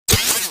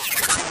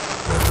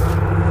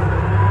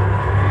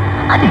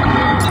With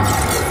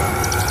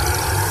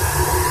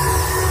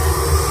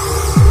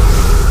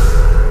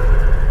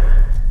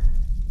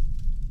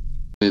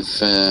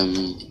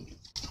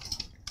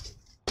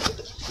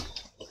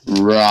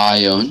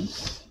Ryan.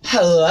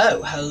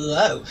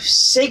 Hello.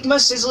 Sigma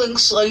Sizzling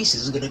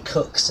Slices are gonna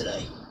cook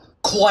today.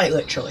 Quite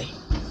literally.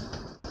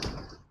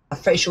 I'm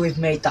pretty sure we've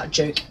made that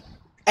joke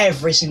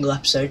every single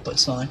episode, but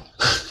it's fine.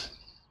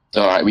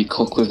 Alright, we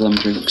cook with them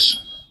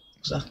drinks.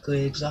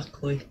 Exactly.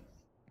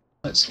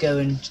 Let's go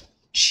and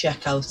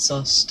check out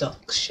our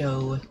stocks,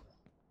 shall we?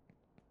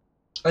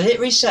 I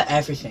didn't reset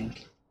everything.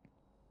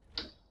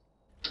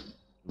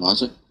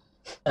 Was it?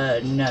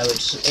 No,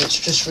 it's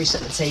just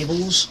reset the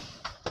tables.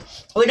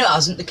 Oh, no, it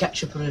hasn't. The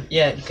ketchup.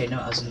 Yeah, okay, no,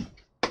 it hasn't.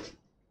 Are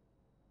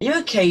you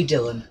okay,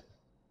 Dylan?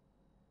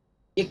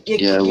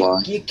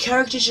 Why? Your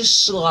character's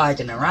just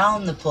sliding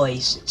around the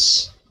place.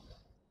 It's.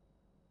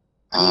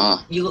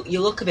 You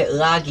look a bit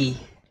laggy.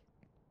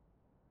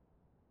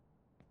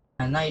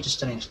 And now you're just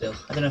standing still.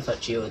 I don't know if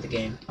that's you or the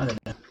game. I don't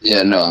know.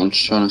 Yeah, no, I'm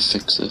just trying to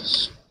fix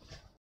this.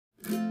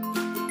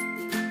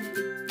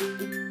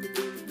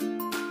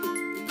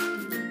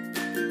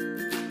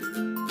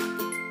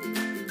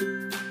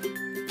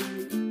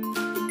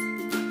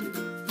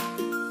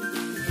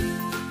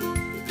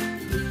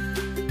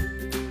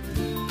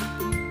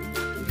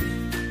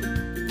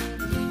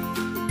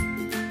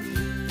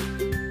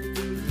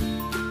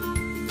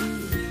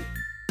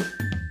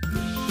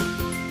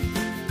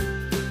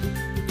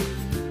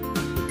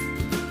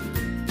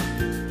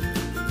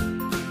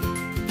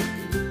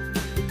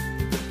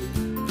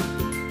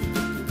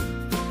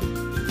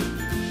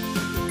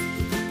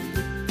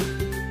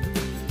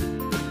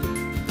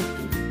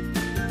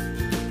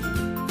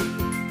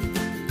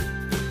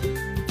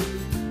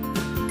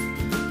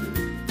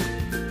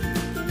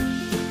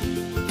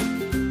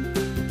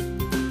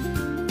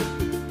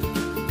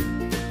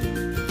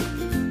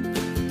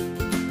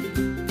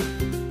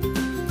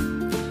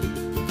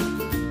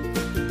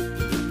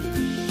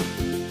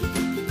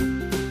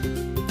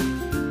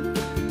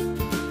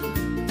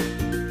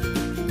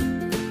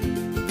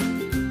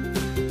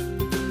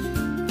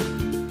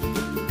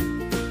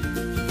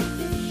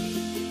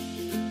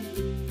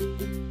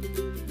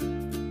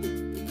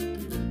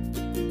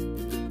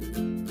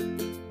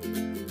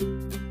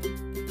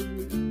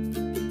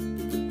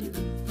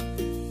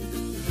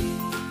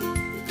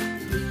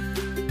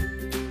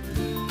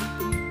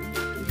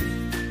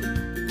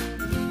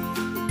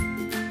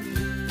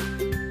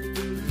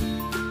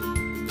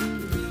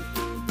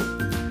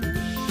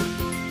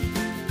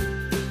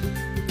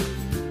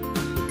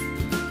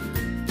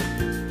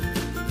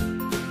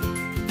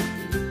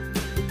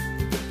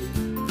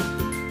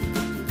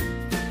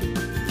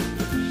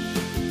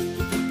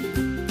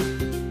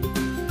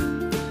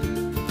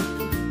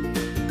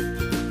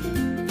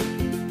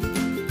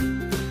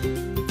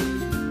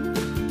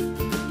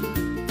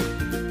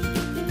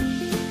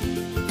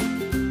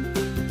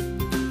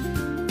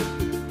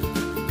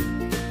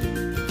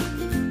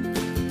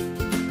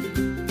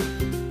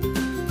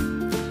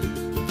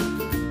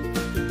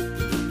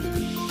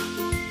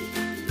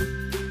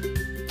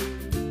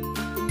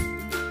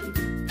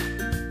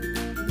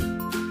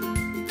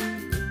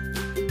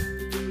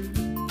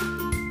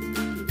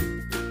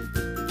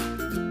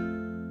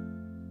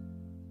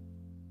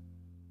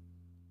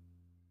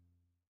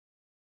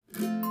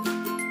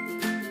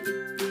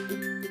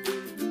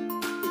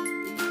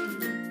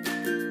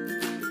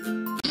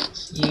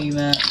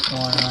 Humor,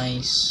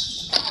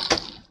 nice.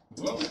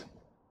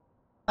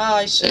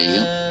 Hi,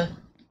 sir.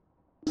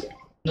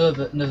 No,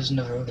 but there's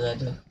another over there,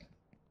 though.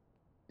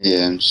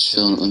 Yeah, I'm just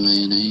filling up the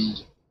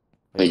mayonnaise.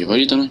 Wait, you've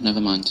already done it?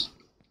 Never mind.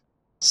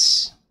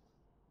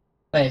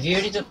 Wait, have you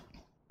already done...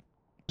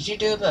 Did you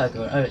do a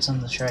burger? Oh, it's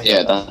on the tray.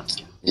 Yeah,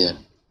 that. Yeah.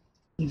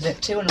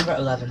 2 and number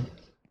 11.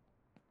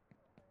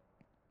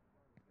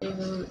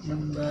 2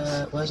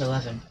 number... Where's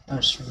 11? Oh,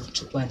 it's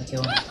playing the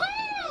kill.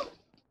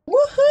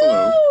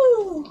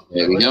 Woohoo!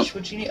 There we go.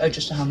 What do you need? Oh,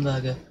 just a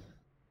hamburger.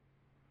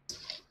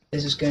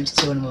 This is going to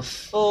table number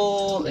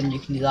 4, then you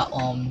can do that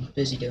while I'm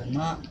busy doing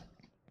that.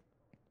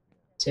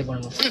 Table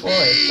number 4,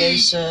 okay,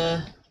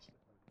 sir.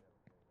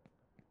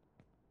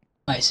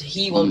 Right, so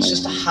he wants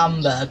just a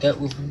hamburger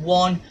with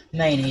 1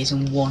 mayonnaise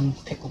and 1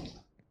 pickle.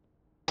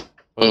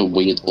 What a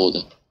weird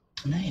order.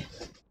 I know.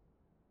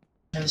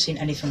 Never seen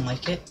anything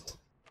like it.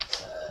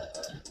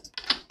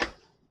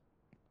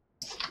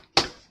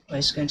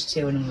 Let's go into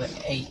table number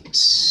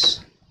 8.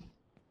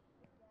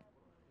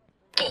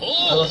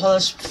 I love how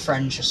this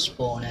friend just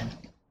spawn in.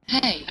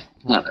 Hey.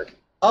 Hello.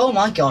 Oh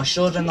my gosh,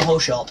 you're ordering the whole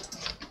shop.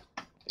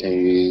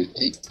 Okay.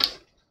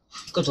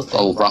 Good luck.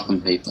 Oh,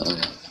 wrapping paper, oh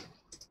yeah.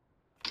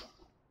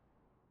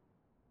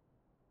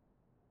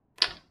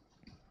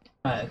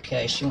 Right,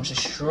 okay, she wants a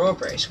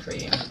strawberry ice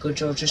cream. Good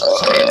job, just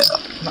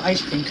the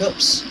ice cream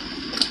cups.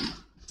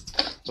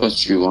 What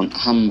do you want?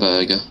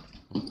 Hamburger.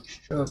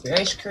 Strawberry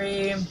ice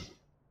cream.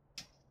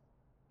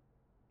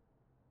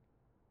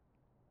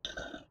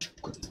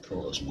 Quickly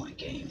pause my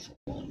game for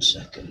 1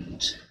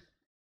 second.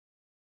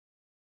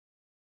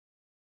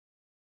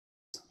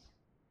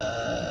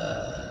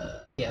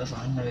 Yeah,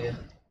 fine. There we go.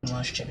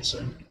 Let's check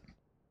something.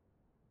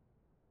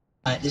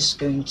 Alright, this is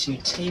going to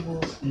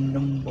table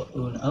number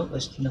one. Oh,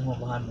 there's another one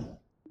behind me.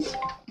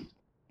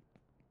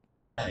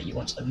 You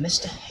want a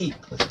Mr.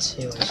 Heap with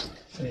tails.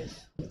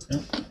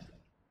 No.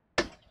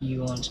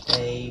 You want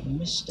a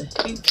Mr.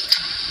 Heap.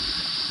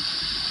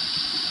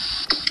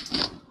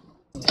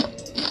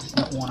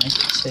 Not one, is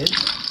it two?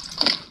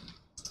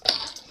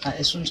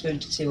 This one's going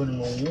to table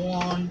number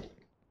one.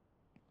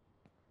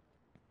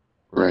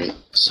 Right,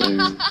 so...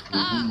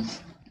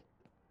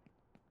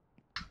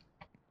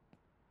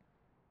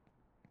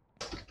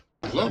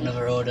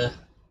 Another order.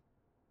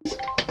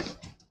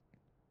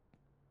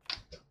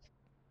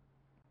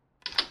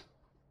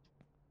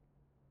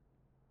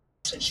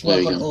 So just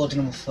work on order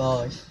number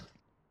 5.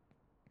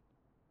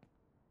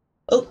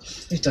 Oh,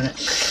 we've done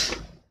it.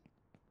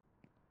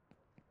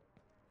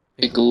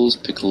 Pickles,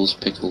 pickles,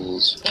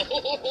 pickles.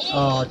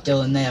 Oh,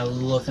 Dylan, they are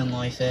loving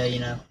life here, you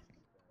know.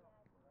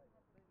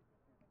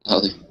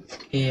 Are they?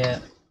 Yeah.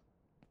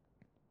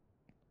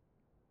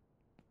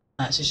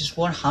 Alright, so it's just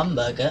one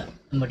hamburger,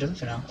 and we're done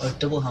for now. Or a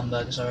double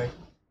hamburger, sorry.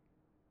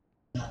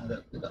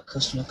 No, we've got a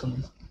customer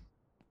coming.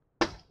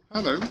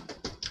 Hello.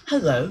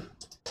 Hello.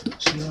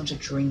 So you want a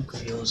drink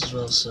of yours as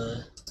well,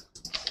 sir?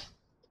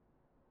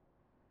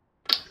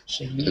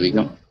 So you There we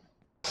go.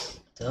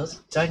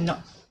 Did I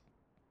not?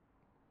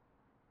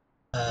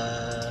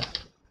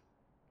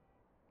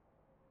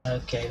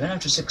 Okay, then I've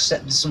just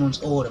accepted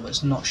someone's order, but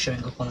it's not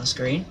showing up on the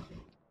screen.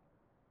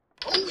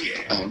 Oh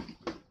yeah.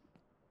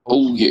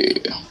 Oh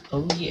yeah.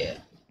 Oh yeah.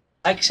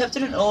 I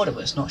accepted an order,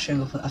 but it's not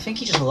showing up. I think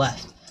he just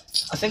left.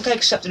 I think I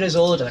accepted his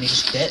order and he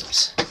just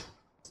dipped.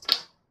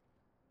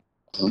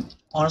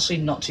 Honestly,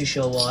 not too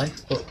sure why,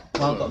 but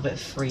well, I've got a bit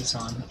of free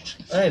time.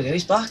 Oh, there we go,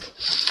 he's back.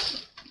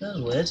 That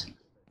was weird.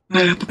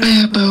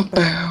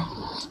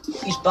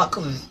 He's back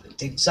with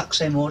the exact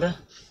same order.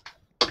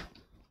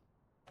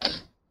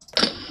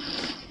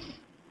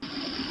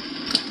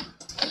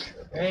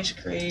 Ice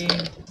cream,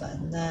 put that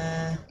in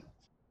there.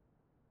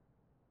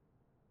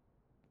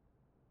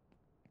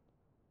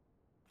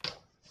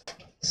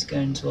 It's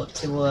going to what,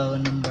 to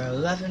number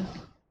 11.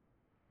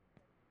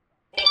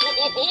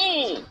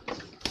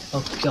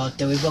 Oh god,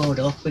 do we rolled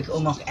up? We can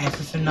unlock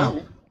everything now.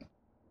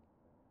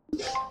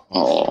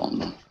 Oh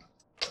no.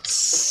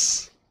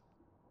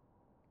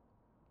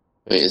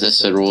 Wait, is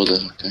this a order?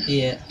 Okay.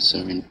 Yeah.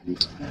 So we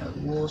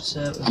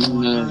Water with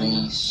more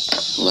ice.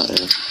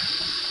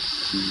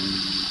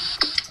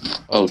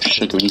 Oh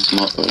sugar, we need some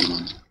more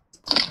man.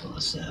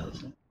 Water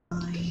with more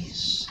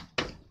ice.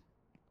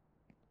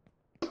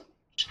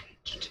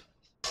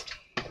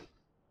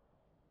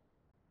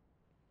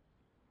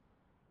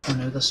 Oh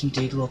no, we've got some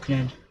dude walking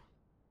in.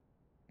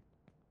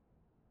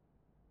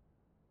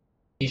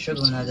 You're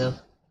struggling now, though.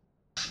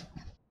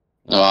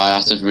 No, I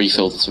have to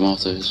refill the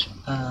tomatoes.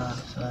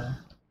 Fair.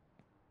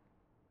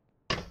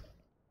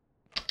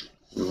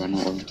 We ran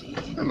out of...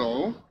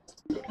 Hello.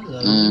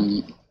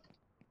 Hello.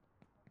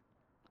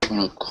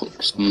 Wanna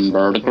cook some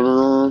burger?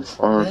 Where's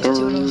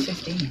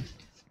 215?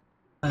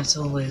 Oh, it's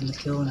all the way in the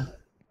corner.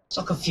 It's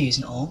not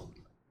confusing at all.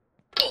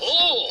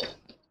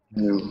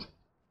 No.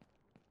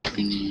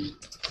 We need...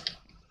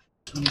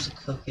 One's a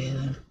cookie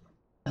then.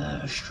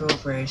 A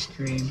strawberry ice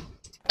cream.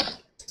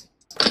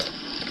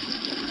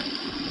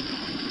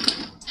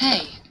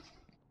 Hey.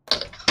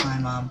 Hi,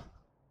 Mum.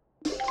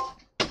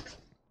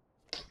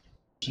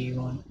 Do you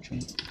want a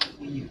drink?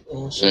 You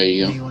also There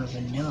you go. do you want a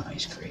vanilla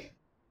ice cream?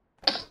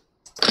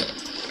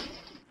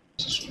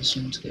 So this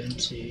one's going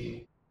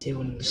to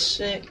table number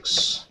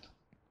 6.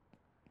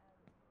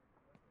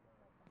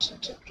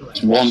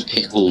 It's one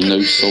pickle,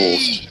 no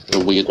sauce. The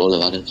weird order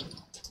that is.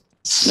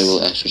 No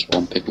less, just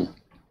one pickle.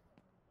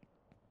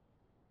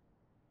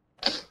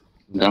 I'm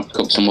gonna have to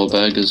cook some more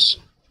burgers.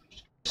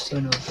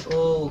 Table number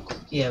 4.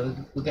 Yeah,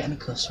 we're getting a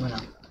customer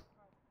now.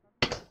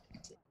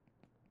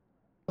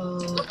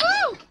 Oh.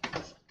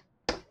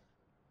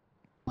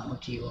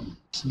 What do you want,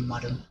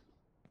 madam?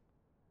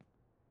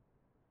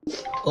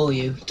 All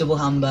you, double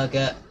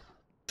hamburger,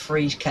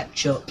 3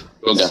 ketchup,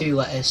 Okay. 2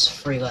 lettuce,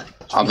 3 lettuce.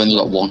 I've only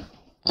got one.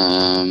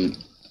 Yeah,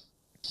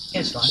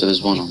 it's fine. So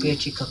there's one on. You're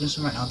cooking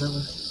some right now, don't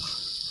we?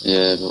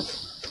 Yeah,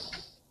 but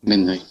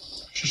midnight.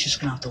 She's just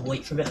gonna have to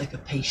wait for a bit like a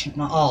patient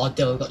man. Oh,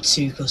 duh, we've got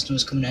 2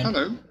 customers coming in.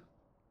 Hello.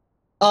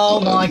 Oh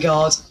my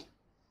god.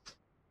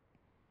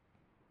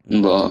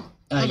 But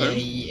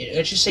Yeah,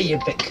 let's just say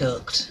you're a bit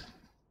cooked.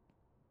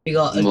 We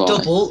got a Right.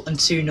 double and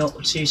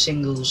 2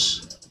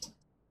 singles.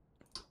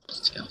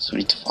 yeah, so we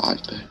need to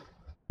 5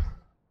 though.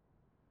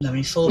 No, we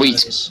need 4 Wait.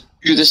 burgers.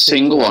 Do the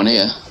single one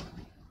here.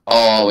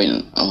 Oh wait,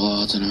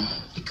 I don't know.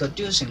 You could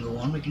do a single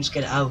one, we can just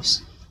get it out.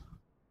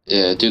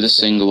 Yeah, do the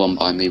single one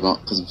by me,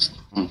 but because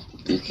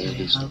these Okay,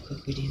 burgers. how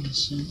could we do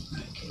this then?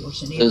 Right, okay,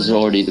 what's it need? There's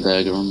already the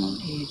burger on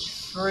there. Needs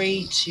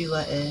 3, 2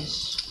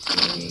 lettuce,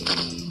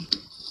 3,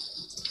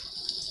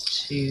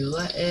 2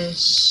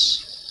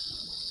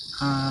 lettuce,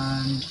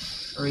 and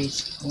 3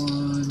 to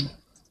 1,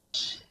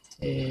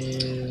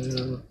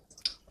 2,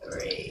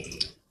 3.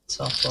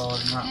 Top on,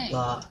 wrap Hey.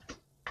 that.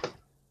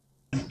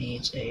 It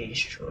needs a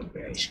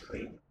strawberry ice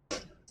cream.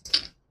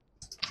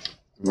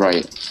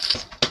 Right.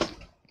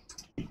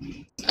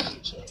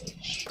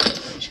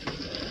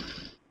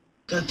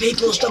 The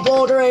people stop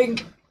ordering!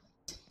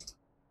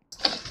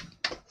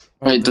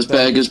 Right, there's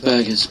burgers.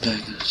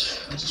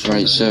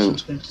 Right, so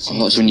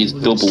we need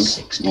double.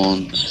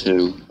 1,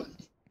 2,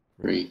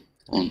 3,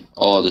 1.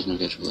 Oh, there's no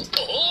ketchup left.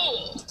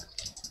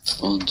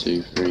 1,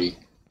 2, 3.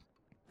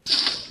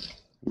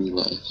 3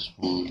 lettuce.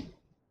 1.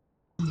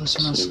 There's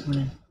someone else coming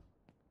in.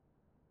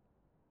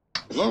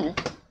 Hello?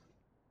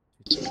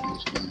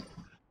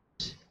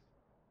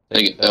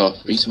 There you go. Oh,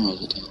 3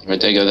 tomatoes. Right,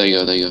 there you go.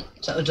 Is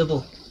that a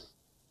double?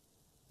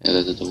 Yeah,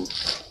 there's a double.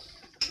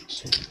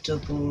 So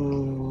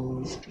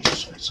double.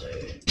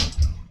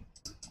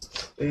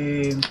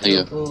 Boom. There you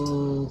go.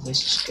 Double. This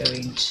is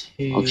going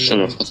to Oh, shut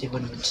up. table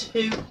number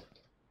 2.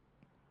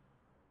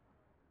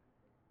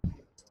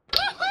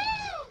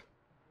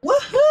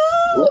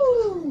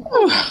 Woohoo!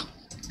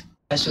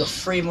 So we've got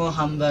 3 more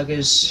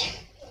hamburgers.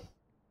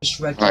 Just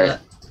regular. Right.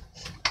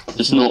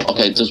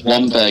 There's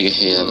one burger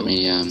here. Let me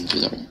do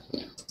that real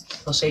quick.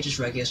 I'll say just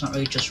regular. It's not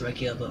really just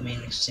regular, but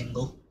mainly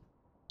single.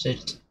 So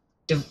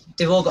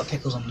they've all got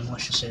pickles on them.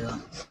 Let's just say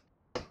that.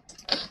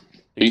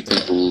 2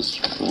 pickles.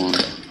 1,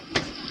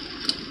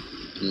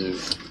 2.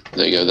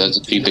 There you go. There's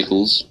the 2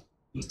 pickles.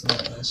 You can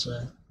put this,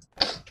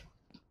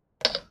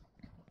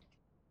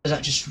 is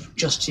that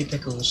just 2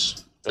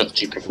 pickles? Just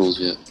 2 pickles,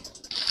 yeah.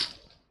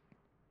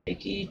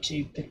 Piggy,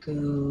 2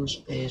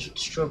 pickles is with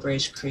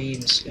strawberries, cream.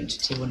 It's going to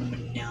table number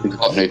 9. We've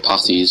got no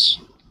patties.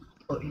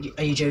 What,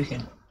 are you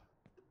joking?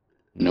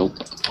 Nope.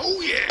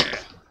 Oh yeah!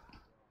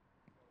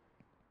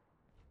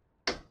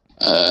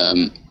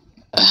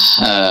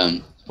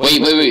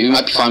 Wait, we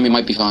might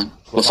be fine.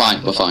 We're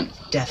fine.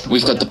 Definitely.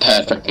 We've got the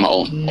perfect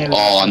amount. No,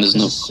 Oh, and there's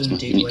no... some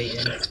dude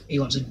waiting. He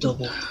wants a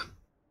double.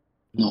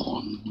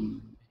 No.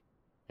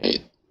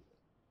 Hey,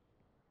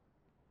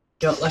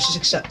 Let's just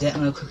accept it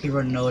and we'll quickly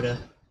run an order.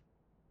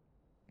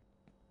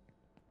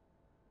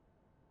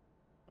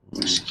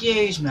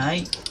 Excuse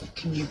me,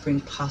 can you bring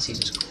pasties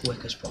as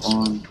quick as possible?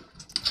 1,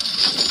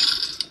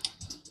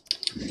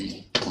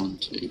 3, 1,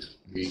 2,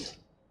 3.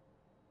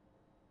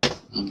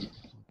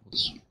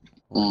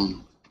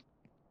 1,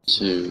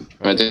 2.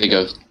 Right, there you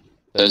go.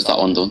 There's that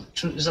one done.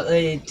 Is that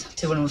the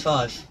table number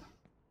 5?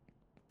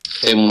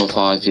 Table number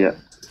 5, yeah.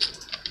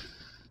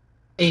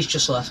 He's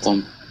just left.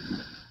 1.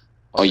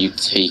 Are you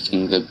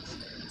taking the...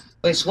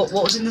 Wait, so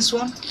what was in this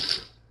one?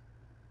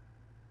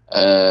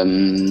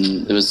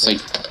 There was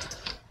like...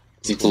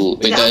 Pickle...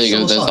 Wait, there you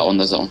go, there's that one.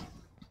 The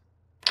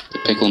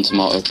pickle and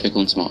tomato. Okay,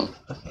 Pickle and tomato.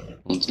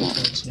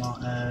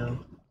 tomato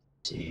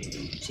to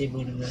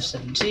table number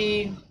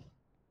 17.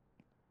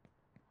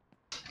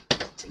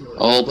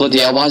 Oh, bloody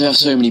hell, why do I have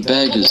so many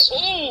burgers?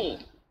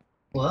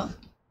 What?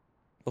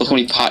 Look how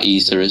many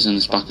patties there is in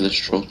the back of this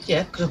truck.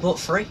 Yeah, because I bought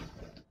 3.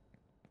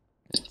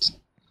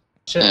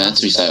 So Yeah,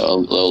 to be fair,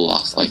 it'll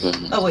last like...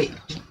 Oh wait,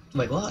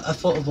 what? I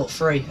thought I bought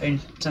 3,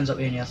 and turns out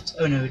we only have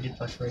to... Oh no, we did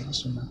buy 3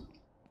 somewhere.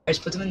 I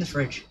just put them in the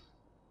fridge.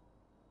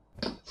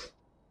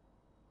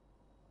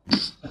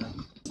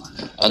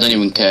 I don't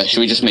even care. Should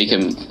we just make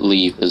him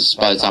leave? Because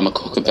by the time I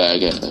cook a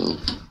burger, it'll...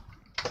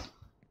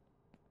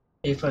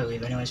 He'll probably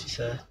leave anyways, to be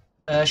fair.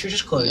 Should we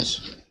just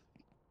close?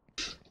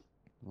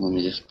 Let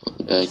me just put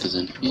the burgers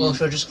in. Or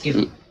should I just give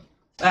him...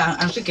 I'm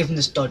just gonna give him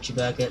this dodgy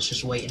burger, it's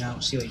just waiting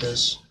out, see what he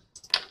does.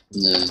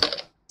 No.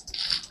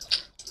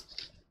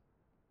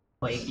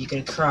 Wait, you're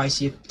gonna cry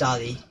to your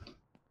daddy.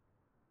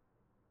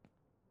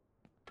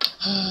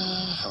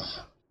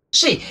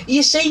 See,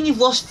 you're saying you've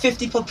lost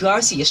 50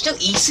 popularity, you're still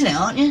eating it,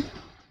 aren't you?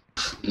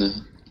 No.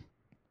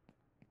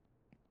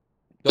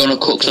 You wanna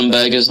cook some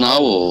burgers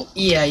now, or...?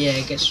 Yeah,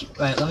 I guess...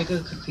 Right, let me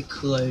go quickly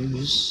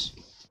close.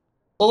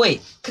 Oh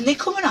wait, can they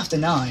come in after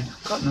 9?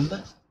 I can't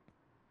remember.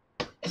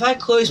 If I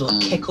close, will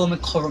it kick all my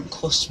current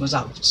customers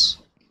out?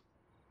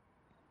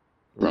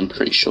 I'm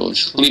pretty sure.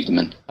 Just leave them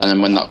in, and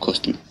then when that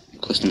customer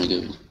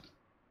goes...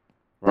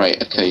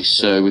 Right, okay,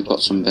 so we've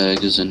got some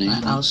burgers in here.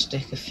 I'll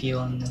stick a few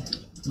on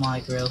my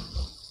grill.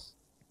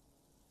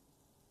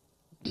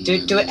 Do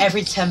it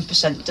every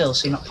 10% dill,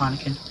 so you're not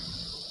panicking.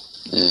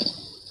 Yeah,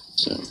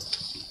 so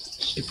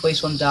you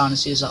place one down and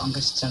see as that one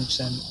gets to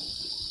 10%.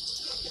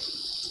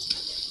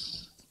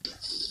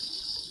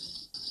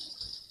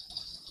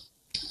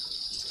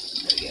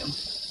 There we go.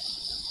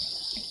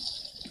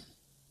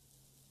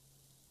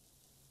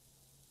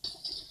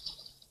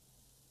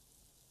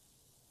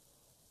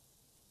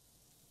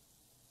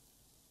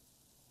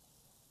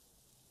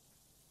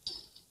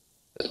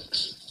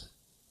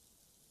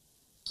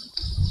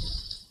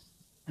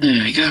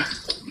 there we go.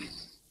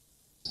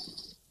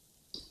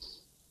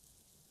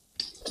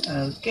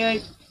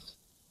 Okay.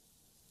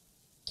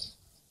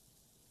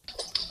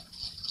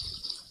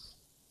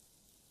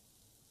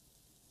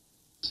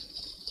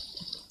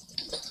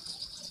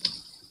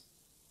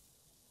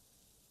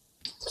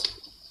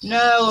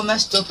 No, I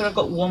messed up and I've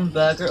got 1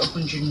 burger at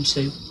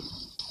 102.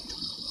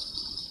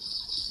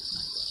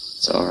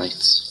 It's alright.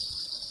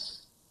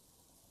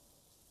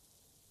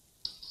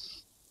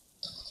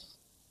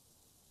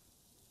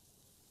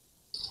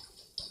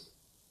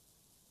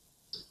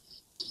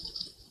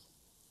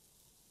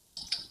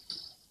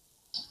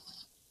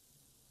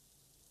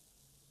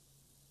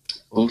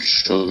 Oh,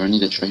 sure, I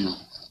need a trainer.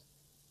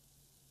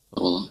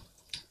 Oh, well.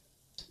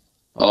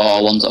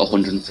 Oh, one's at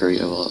 103.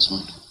 Oh, well, that's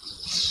fine.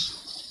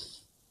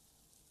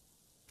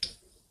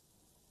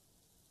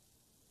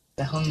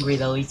 They're hungry,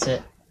 they'll eat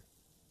it.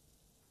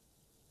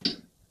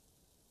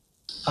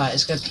 Alright,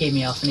 it's gonna pee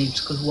me off. I need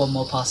to cook one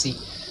more posse.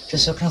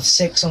 Just so I can have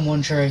 6 on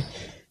one tree.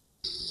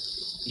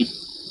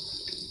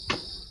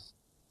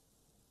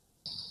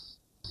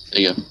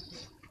 There you go.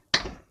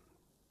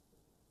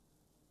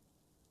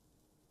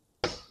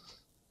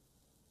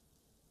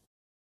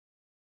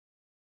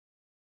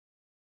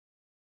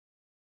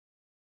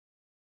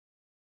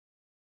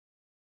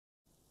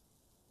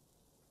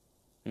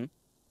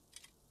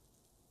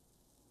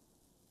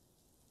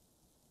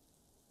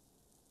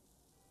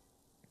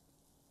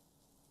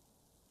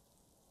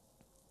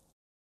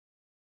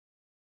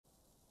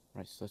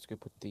 Right, so let's go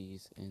put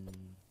these in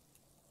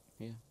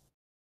here.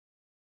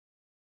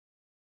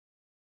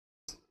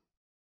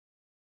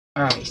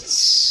 Alright.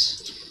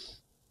 This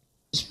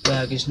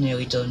burger's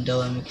nearly done,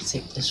 Dylan. We can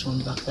take this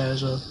one back there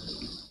as well.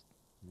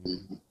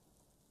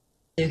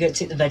 You get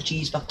to take the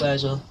veggies back there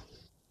as well.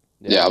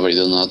 Yeah, I've already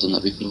done that. I've done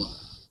that before.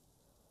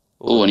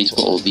 Oh, I need to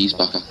put all these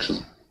back,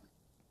 actually.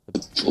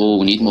 Oh,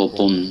 we need more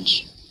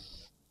buns.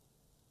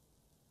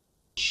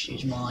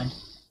 Choose mine.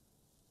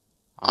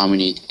 And we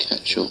need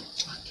ketchup.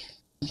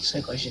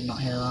 So I should not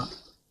hear that.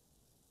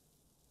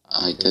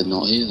 I did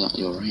not hear that,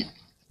 you're right.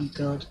 Oh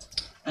god.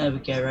 There we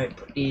go, right,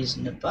 put these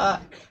in the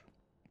back.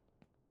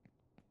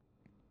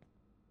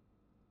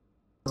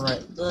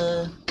 Right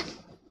there.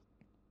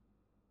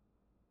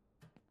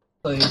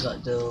 Close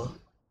that door.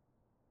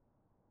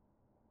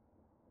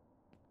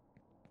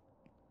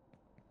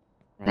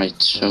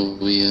 Right, so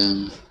we,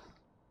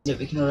 Yeah,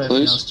 we can order everything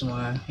close? else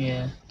tomorrow,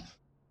 yeah.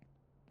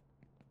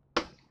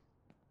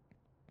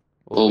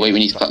 Oh, wait, we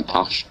need to collect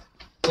cash.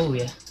 Oh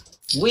yeah.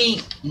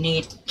 We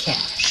need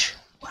cash.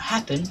 What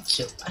happened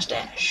to my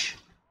stash?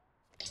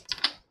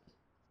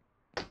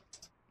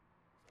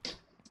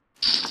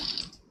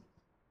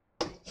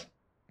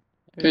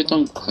 Okay,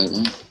 don't quite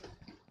that.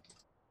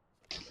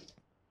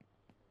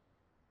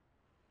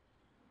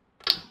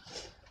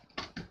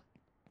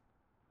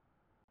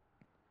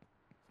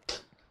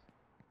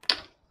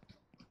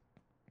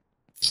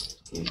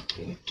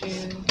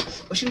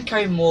 We should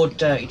carry more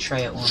dirty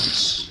tray at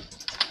once.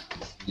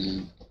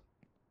 Mm.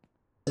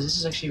 This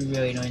is actually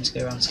really annoying to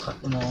go around to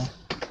collect them all.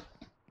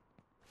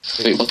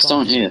 Wait, what's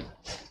down here?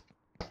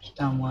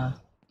 Down where?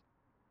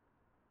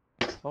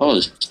 Oh,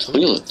 there's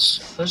toilets.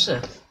 What's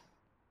it?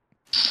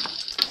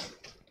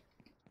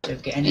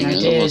 Don't get any Yeah,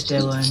 ideas,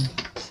 that Dylan.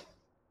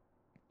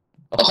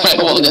 Oh,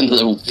 I walked into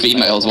the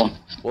females one.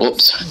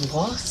 Whoops.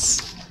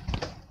 What?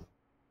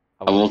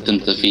 I walked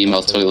into the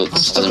female toilets. I'm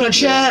stuck on a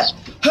chair!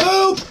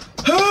 Help!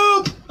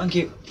 Help! Thank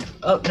you.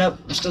 Oh, no,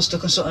 I'm still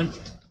stuck on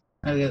something.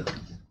 There we go.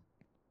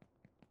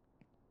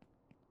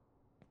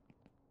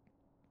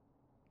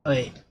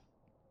 Wait.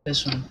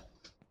 This one.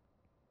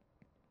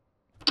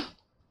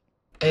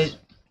 This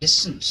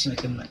doesn't seem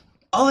like a...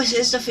 Oh, it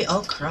is the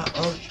oh crap.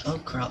 Oh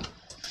crap.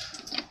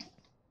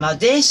 Now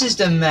this is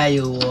the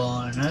male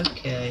one,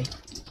 okay.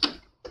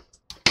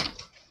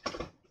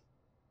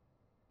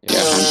 Yeah,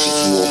 I'm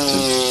just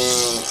walking.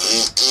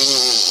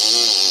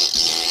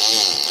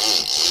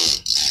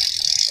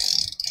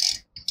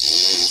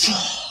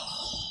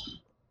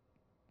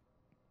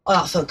 Oh,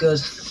 that felt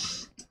good.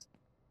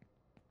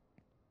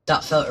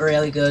 That felt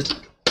really good.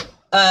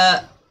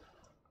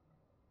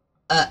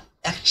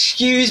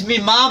 Excuse me,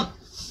 ma'am.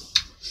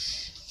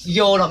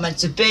 You're not meant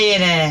to be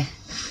in here.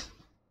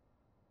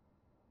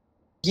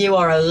 You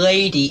are a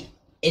lady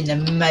in the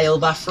male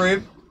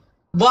bathroom.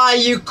 Why are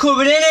you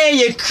coming in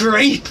here, you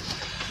creep?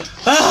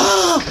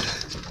 Ah!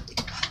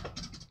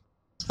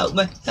 Help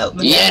me, help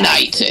me.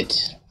 United.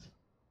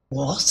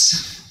 What?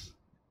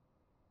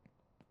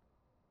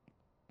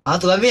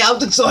 Let me out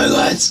the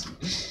toilet!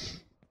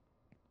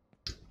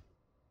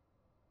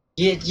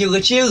 You're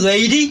literally a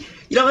lady?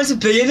 You're not meant to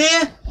be in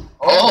here?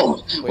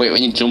 Oh! Wait,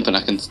 when you jump in,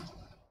 I can...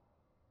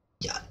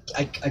 Yeah,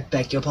 I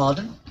beg your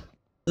pardon?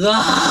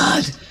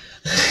 Lord!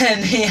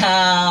 Let me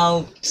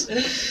out!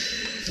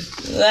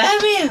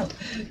 Let me out!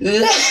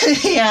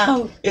 Let me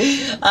out!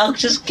 I'll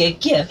just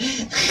kick you.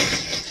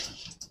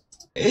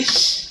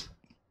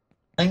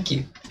 Thank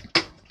you.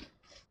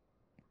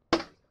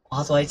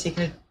 Why do I take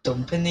a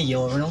dump in the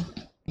urinal?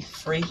 You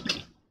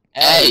freak.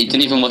 Hey, you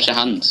didn't even wash your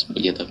hands. But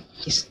you did.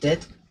 Yes,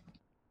 did.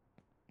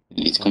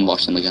 You need to come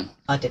wash them again.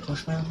 I did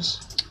wash my hands.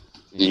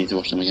 You need to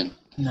wash them again.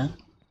 No.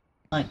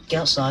 Right,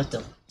 get outside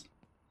though.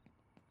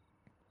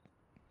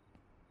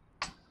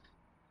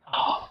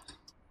 Oh.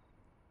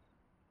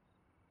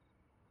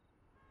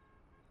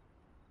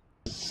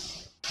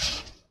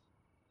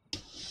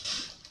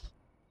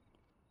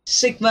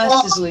 Sigma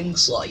sizzling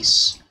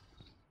slice.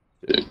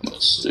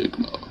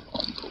 Sigma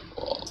on the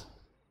wall.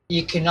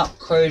 You cannot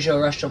close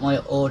your restaurant while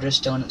your order is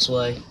still on its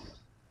way.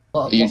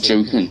 Are you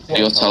joking?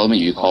 You're telling me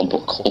you can't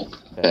put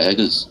cooked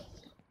burgers?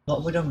 What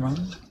have we done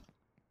wrong?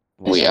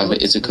 Wait,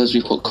 is it because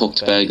we put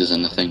cooked burgers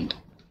in the thing?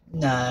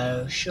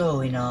 No,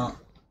 surely not.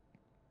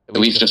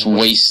 We've just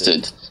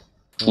wasted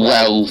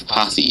 12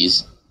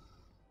 patties.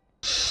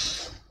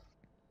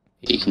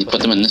 Hey, can you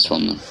put them in this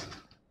one, though?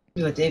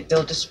 Yeah,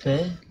 they'll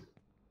disappear.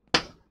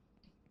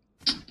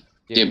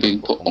 Yeah, we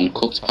can put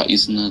uncooked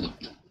patties in there, though.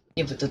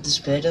 Yeah, but they'll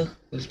disappear though.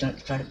 We've done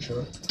it, tried it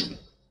before.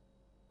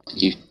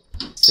 You...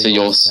 So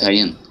you're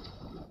saying...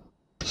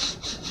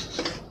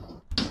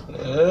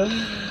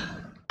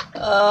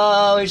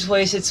 Oh, we just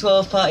wasted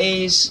 12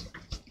 patties.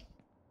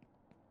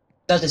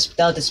 They'll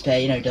disappear,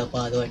 you know, Dill,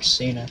 by the way, just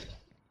so you know.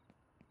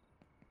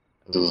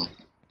 Oh.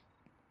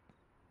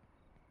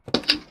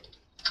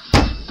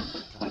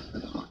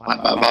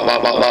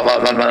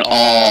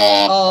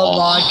 Oh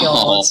my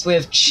god, we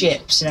have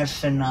chips and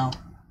everything now.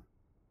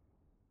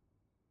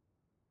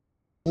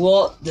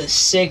 What the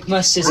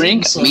Sigma Bring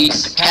me Sizzling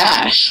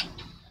cash!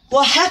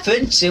 What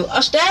happened to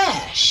our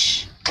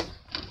stash?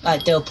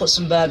 Right, Dill, put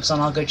some burgers on,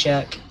 I'll go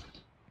check.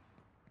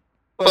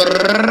 Or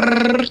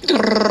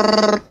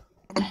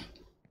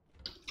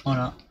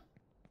not.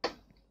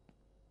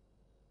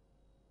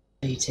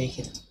 Are you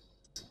taking it?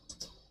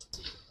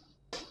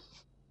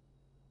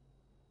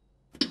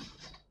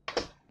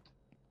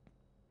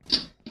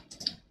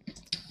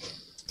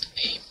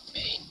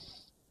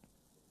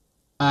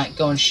 Alright,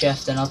 go on,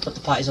 chef, then I'll put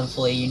the patties on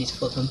for you, you need to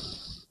flip them.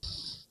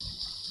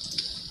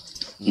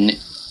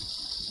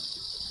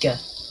 Go.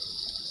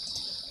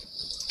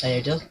 There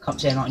you go, can't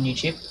say I'm not on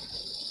YouTube.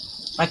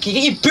 I can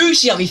get your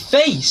booty out of my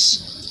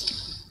face!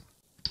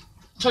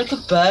 I'm trying to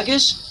cook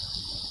burgers.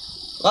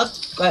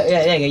 What? Right,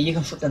 yeah, there you go, you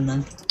can flip them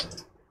then.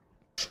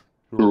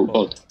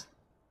 Robot.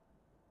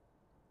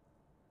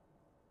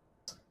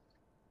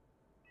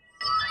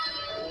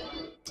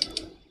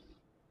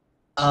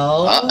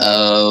 Oh.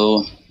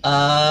 Uh-oh.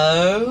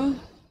 Oh.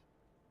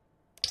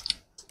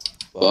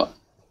 What?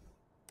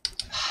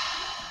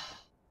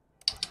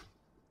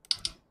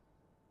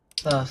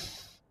 For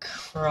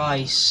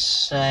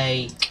Christ's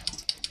sake.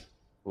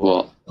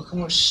 What? Look how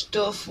much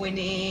stuff we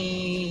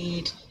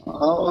need.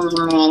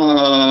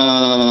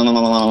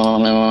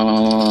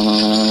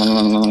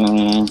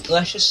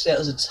 Let's just say it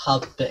was a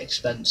tad bit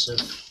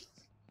expensive.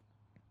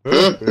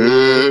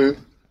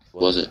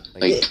 Was it?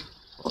 Like,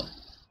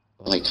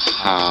 like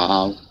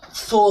how?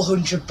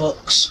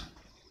 $400.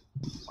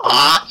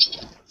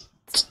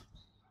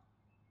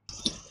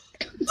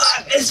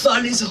 It's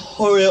fine, need to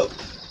hurry up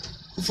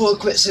before I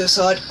quit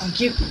suicide. Thank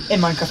you. In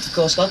Minecraft, of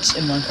course, lads.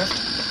 In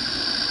Minecraft.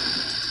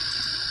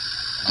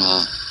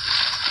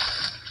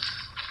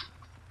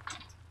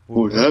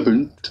 What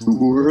happened to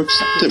our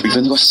upset? We've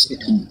only got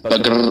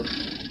bugger.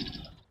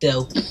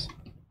 Dill.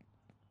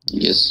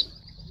 Yes.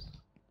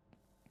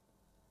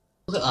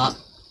 Look at that.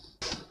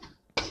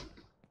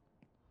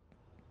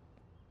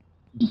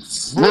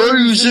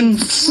 Frozen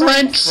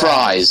French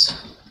fries!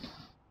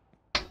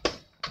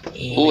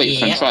 Oh wait,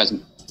 French fries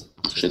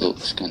actually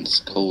looks kind of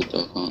cold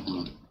though, can't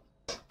they?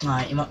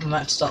 Right, we might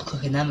have to start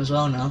cooking them as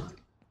well now.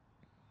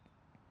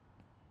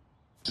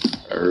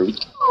 There we go.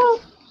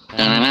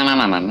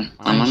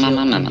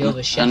 You're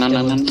the chef,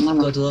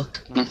 Dylan. Good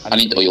luck. I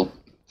need oil.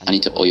 I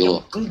need to oil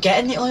up. Come get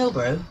in the oil,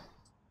 bro.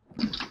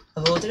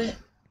 I've ordered it.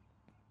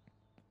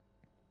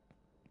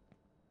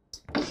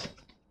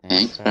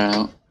 Thanks,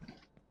 bro.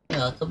 You're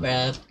welcome,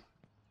 bro.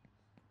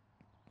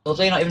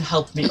 Hopefully you're not even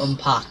helping me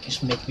unpack,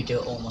 just make me do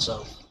it all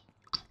myself.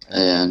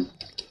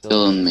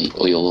 Dylan, mate,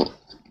 oil up.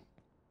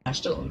 I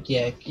still,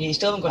 yeah, you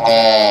still haven't got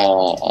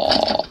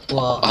Oh.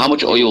 what? How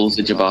much oil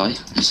did you buy?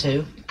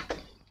 2.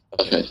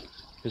 Okay.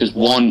 Because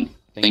one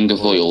thing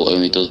of oil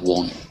only does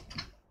one.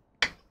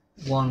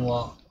 1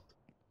 what?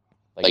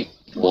 Like,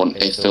 one,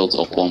 it fills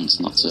up once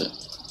and that's it.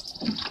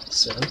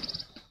 So?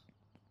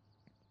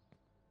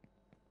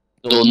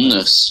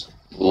 Doneness.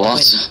 What?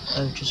 Wait,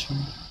 oh, just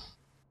one.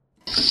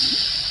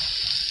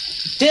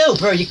 Dill,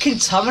 bro, you're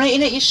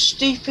contaminating it, you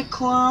stupid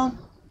clown.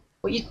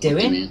 What you What do you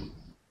doing? mean?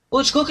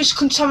 Well, it's good because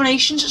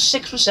contamination's at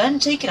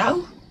 6%, take it out.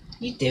 What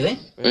you doing?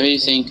 Where are you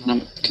saying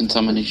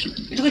contamination?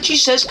 Look what she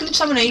says,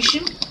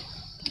 contamination.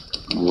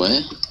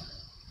 Where?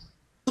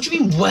 What do you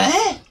mean,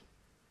 where?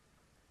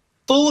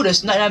 Forward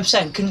us,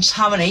 99%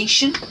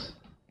 contamination.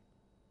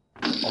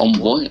 On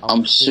what?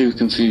 I'm so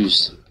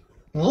confused.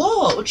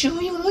 What? What do you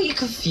mean? What, you're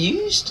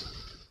confused?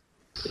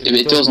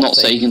 It does not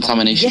say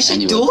contamination Yes, it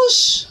anywhere.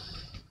 does.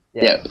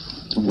 Yeah.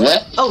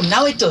 Where? Oh,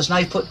 now it does. Now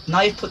you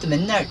put them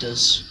in there. It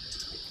does.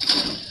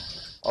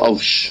 Oh,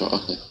 shut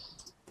up.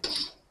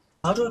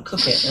 How do I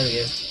cook it? There we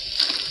go.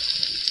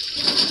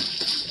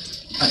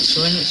 Right,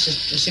 so when it's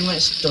just, assume when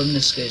it's done,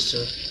 this goes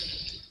to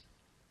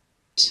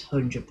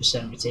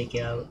 100%. We take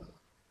it out.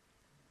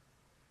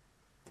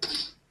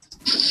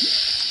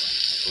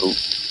 Oh.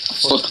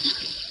 Fuck.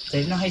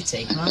 They don't know how you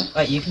take them out.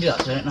 Right, you can do that.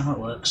 'Cause I don't know how it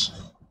works.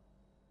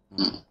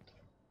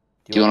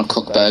 Do you want to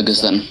cook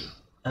burgers then?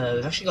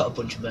 We've actually got a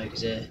bunch of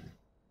burgers here.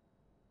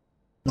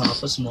 Well, I'll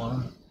put some more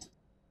on.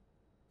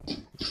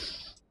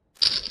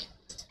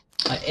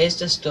 Right, is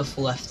there stuff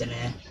left in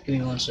here? Give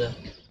me one sec.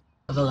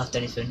 Have I left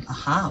anything? I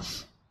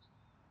have.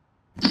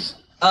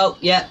 Oh,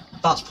 yeah,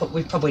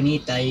 we probably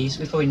need these.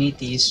 We probably need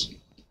these.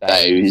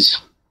 Those.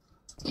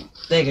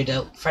 There you go,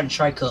 Dill. French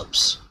fry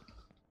cups.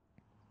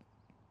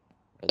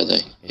 Are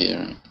they?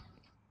 Here.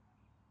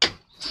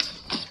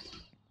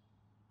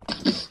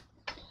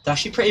 They're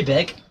actually pretty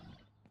big.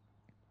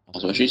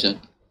 That's what she said.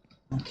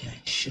 Okay,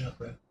 shut up,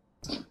 bro.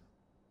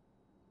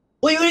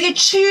 Well, you only get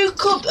 2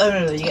 cups. Oh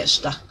no, you get a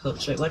stack of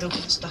cups. Wait, where do I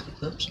get a stack of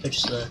cups? Oh,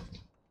 just there.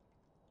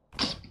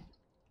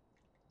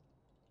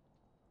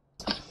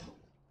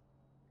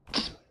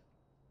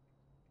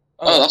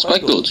 Oh, that's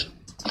quite good.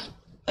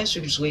 I guess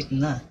we can just wait in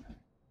there.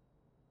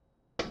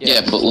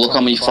 Yeah, but look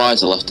how many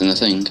fries are left in the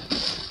thing.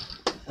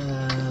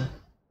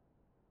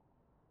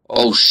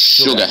 Oh,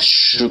 sugar,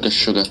 sugar,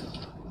 sugar.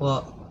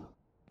 What?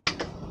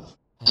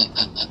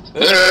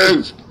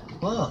 Oh,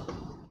 What?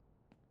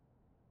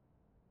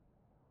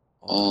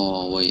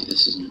 wait,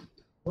 this isn't.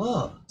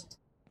 What?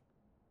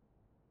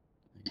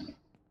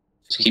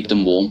 Just keep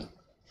them warm.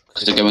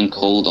 Because they're going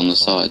cold on the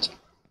side.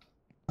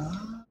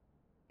 Ah,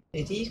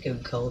 it is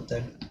going cold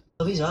then.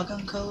 Oh, these are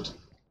going cold.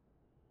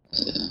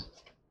 Yeah.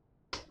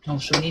 Oh,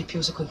 so we need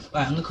people to cook.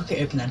 Right, I'm gonna cook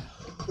it open then.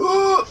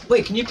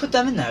 Wait, can you put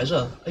them in there as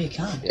well? Oh, you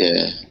can.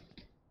 Yeah.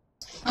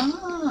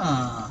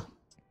 Ah.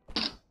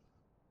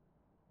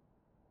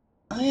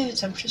 Oh yeah, the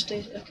temperature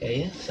stays.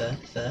 Okay, yeah,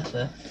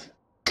 fair.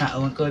 Can't, I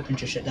won't go open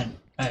just yet then.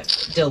 Right,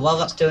 Dill, while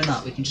that's doing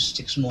that, we can just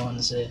stick some more on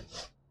the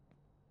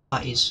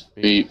patties.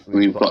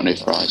 We've got no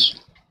fries.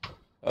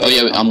 Oh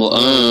yeah, dum.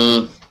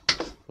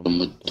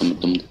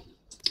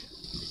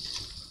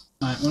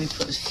 Right, let me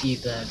put a few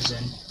burgers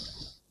in.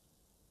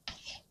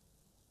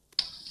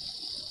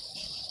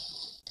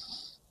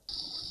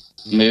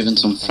 Moving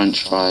some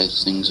French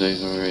fries things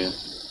over here.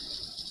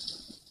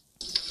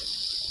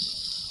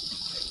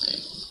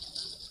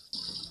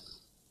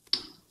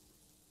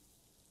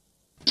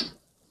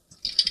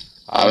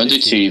 I won't do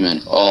too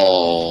many.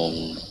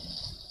 Oh.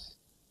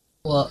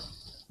 What?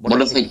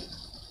 What if like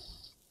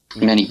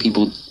many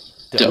people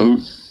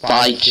don't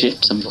buy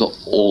chips and we've got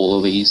all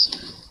of these?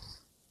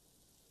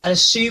 I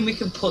assume we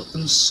can put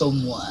them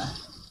somewhere.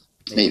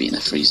 Maybe in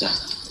the freezer.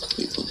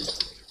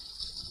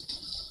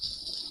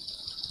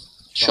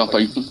 Shop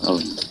open? Oh.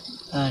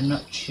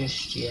 Not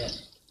just yet.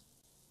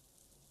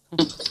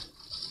 Oops.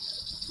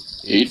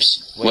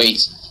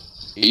 Wait.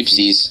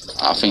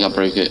 Oopsies. I think I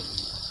broke it.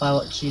 Why,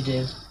 what did you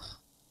do?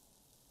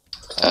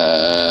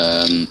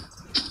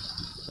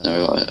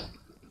 No. What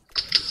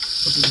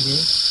did you do?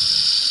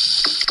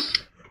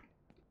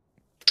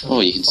 Oh,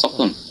 you can stop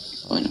them.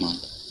 Oh, never mind.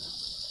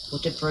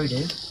 What did bro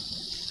do?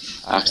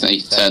 I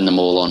accidentally turned them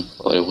all on,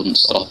 but it wouldn't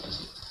stop.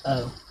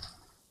 Oh.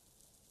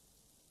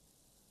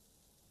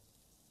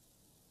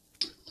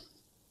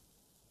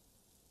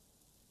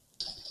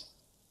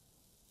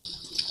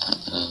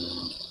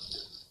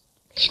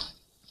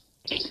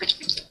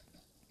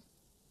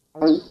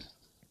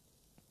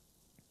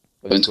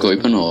 Going to go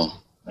open or?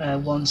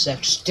 1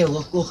 sec. Still,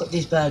 look at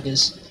these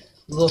burgers.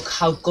 Look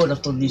how good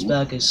I've done these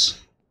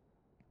burgers.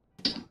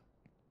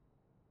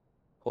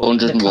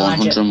 101,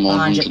 Behind you, 101,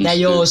 behind you. 102, They're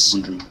yours.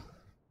 100,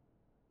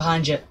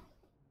 Behind you.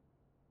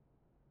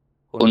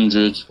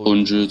 100,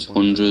 100,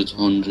 100,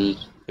 100,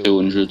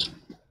 200.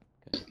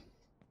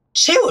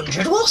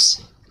 200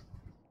 what?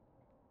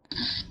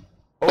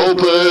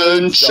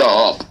 Open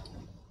shop!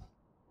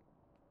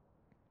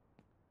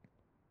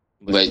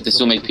 Wait, this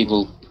will make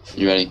people...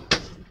 You ready?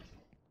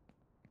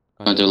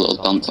 I'm gonna do a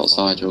little dance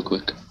outside real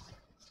quick.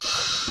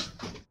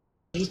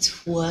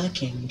 It's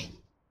working.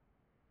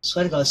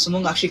 Swear to God, if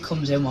someone actually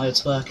comes in while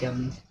it's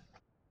working.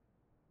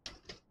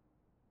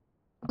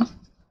 I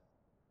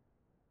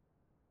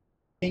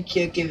think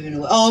you're giving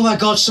away. Oh my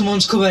God,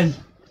 someone's coming!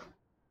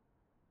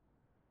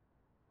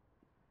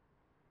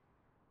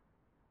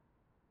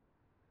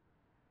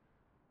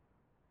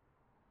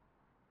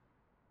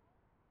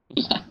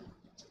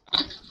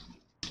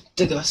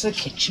 To go to the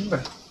kitchen,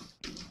 bro.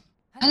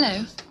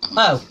 Hello.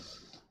 Oh.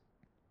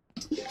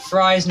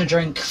 Fries and a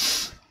drink.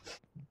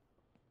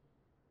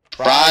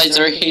 Fries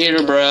are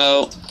here,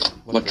 bro!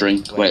 What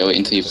drink? Wait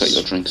until you've got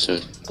your drink,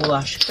 sir.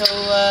 Goulash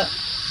cola.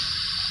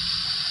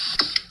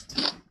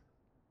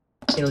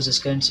 See, what's this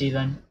going to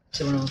then?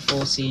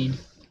 214.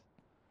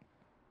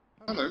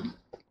 Hello.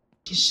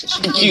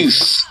 You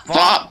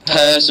fat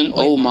person!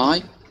 Oh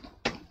my!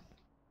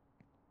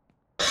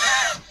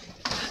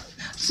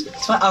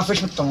 It's my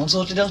average McDonald's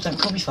order, don't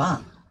call me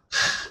fat.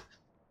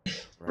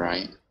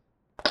 Right.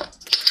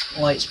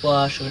 White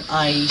splash with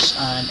ice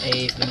and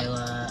a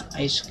vanilla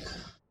ice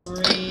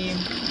cream.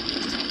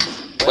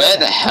 Where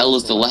the hell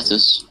is the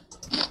lettuce?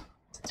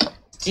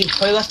 You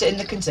probably left it in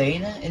the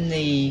container, in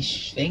the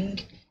thing,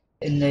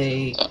 in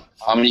the...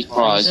 How many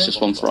fries? Just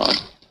one fry.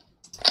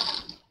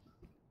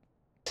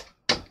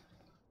 Oh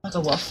my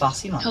God, what a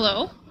fatty man.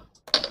 Hello.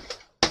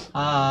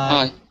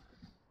 Hi. Hi.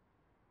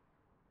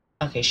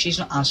 Okay, she's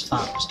not as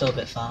fat, but still a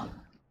bit fat.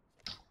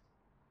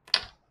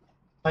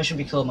 I should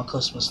be calling my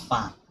customers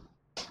fat.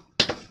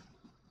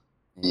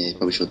 Yeah,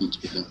 probably shouldn't,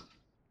 to be fair.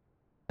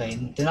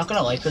 Okay, they're not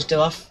gonna like us, do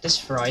off. This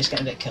fry's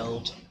getting a bit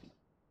cold.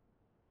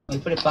 We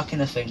put it back in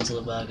the thing until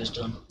the burger's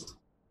done.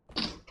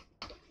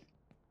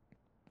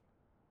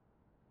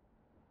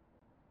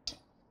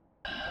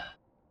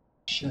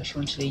 She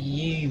wanted a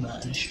Yuma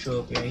and a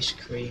strawberry ice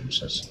cream,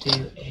 so let's do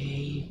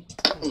a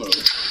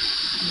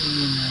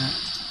Yuma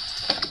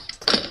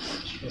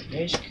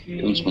strawberry ice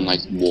It was one cream. like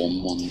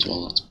warm one as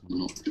well. That's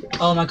not.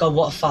 Oh my god,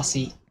 what a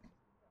fussy.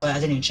 Wait, I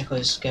didn't even check where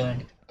it's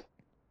going.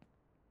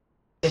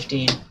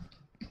 15.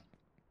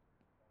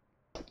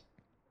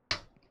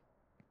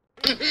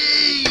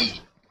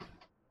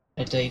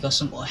 Hey, dude, you got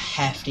some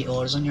hefty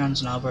orders on your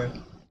hands now, bro.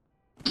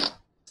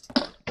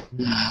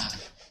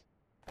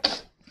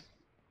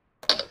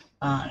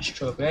 And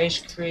strawberry ice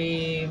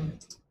cream.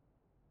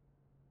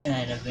 And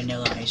then a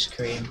vanilla ice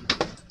cream.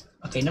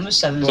 Okay, number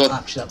 7 is not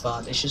actually that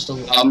bad. It's just a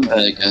little.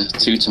 Hamburger,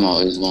 2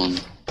 tomatoes, 1.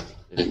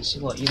 So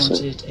what, you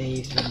wanted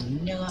a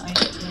vanilla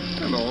ice cream?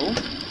 Hello.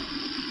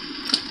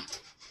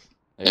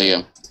 There you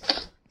go.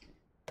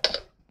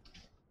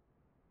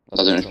 I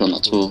don't know if you want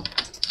that too.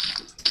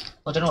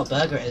 Well, I don't know what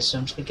burger it is, so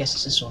I'm just gonna guess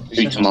it's this one.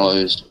 2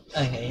 tomatoes.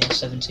 Okay, yeah,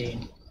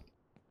 17.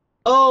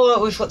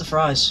 Oh, we've got the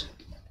fries.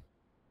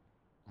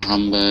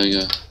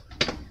 Hamburger.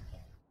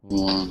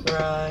 1,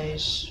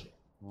 Fries.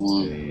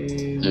 1,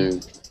 2.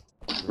 2,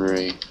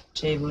 3,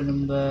 Table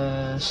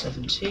number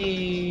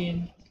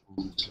 17.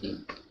 1,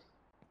 2.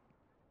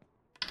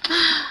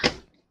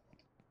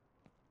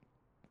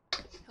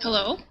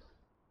 Hello?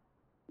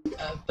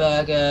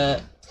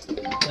 Burger,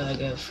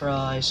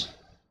 fries.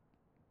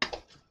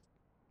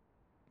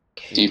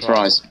 Deep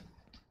fries.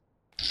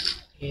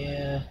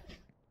 Yeah.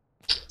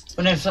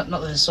 Well, no,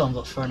 not this one,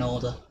 but for an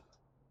order.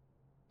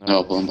 No,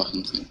 I'll put them back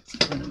into it.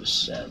 Table number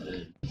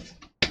 7.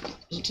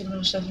 Is it table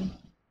number 7?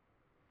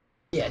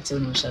 Yeah,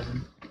 table number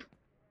 7.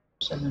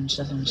 7,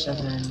 7,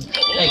 7.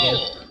 There you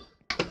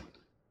go.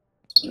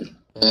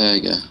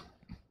 Burger.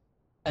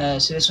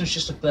 So this one's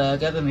just a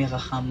burger, then we have a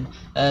ham.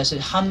 So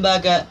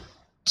hamburger,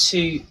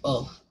 2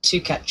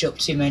 ketchup,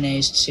 2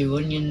 mayonnaise, 2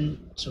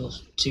 onion, so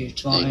 2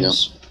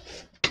 tomatoes.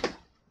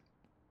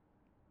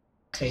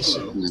 Okay,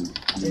 so And then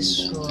this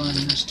hamburger. one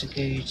has to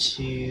go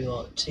to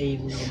what,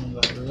 table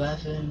number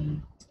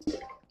 11.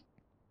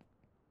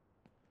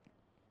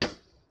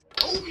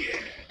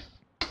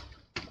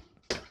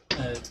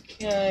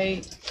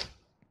 Okay.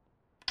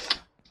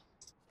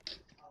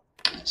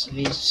 So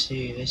these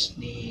 2, this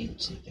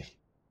needs.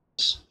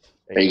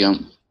 There you go.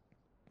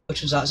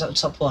 Which one's that? Is that the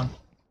top one?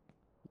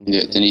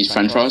 Yeah, they need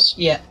french fries.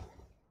 Yeah.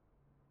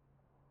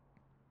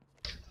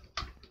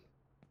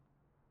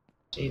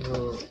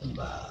 Table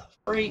number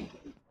 3.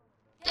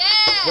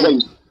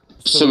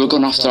 So we're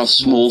gonna have to have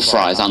small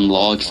fries and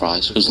large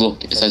fries, because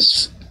look, it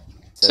says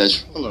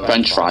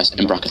french fries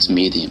in brackets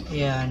medium.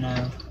 Yeah, I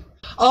know.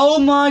 Oh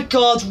my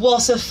god,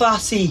 what a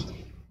fatty!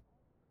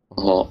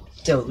 What?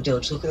 Dill,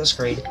 just look at the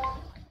screen.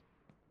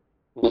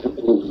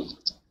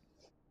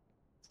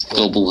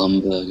 Double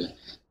hamburger.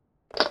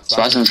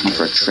 So I was looking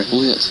for a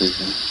triple yet too.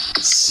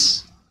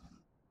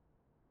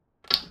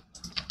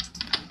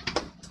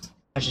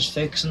 I just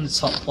focus on the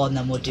top one,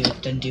 then we'll do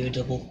a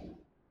double.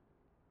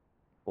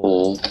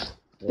 Or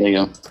there you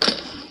go.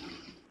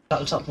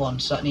 That's the top one,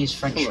 so that needs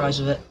french fries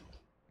with it.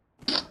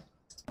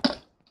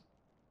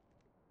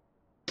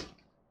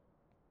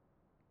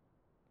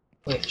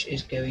 Which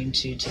is going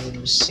to table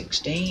number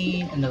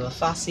 16, another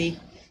fatty.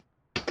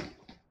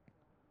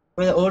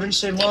 We're ordering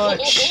so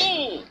much.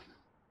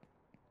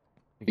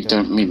 We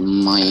don't need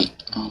my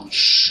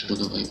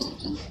sugar wait,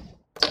 hold on.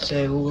 So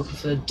we're looking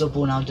for a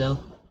double now,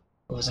 Dill.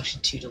 Oh, there's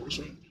actually 2 doubles.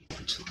 Wait.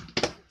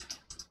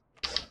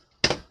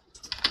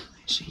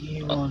 So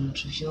you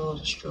want your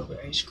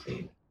strawberry ice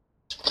cream.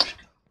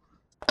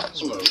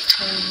 Hello. Strawberry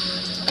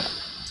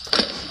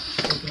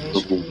ice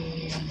Double.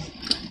 cream.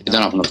 We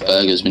don't have enough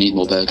burgers, we need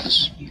more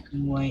burgers. You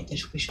can wait.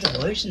 We should have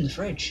loads in the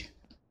fridge.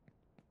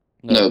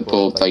 No,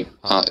 but like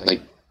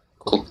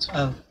cooked.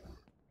 Oh.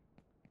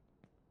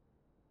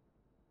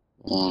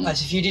 One, Right,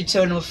 so if you did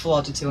tour number 4,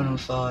 I'll do tour number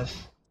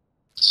 5.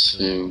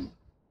 2.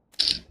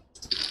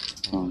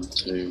 1,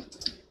 2.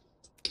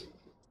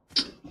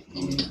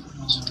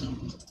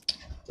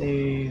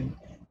 2.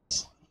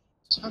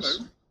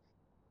 Hello.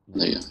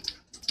 There you go.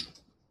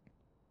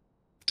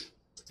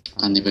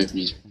 And they both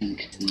need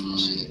french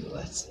fries. 2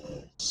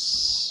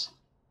 lettuce.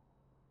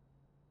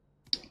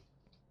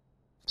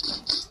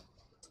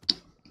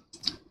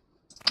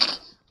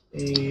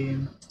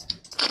 Boom.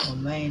 More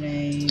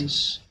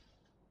mayonnaise.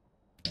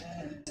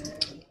 1,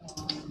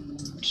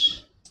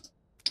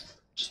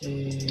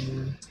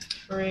 2,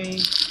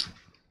 3.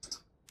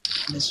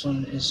 This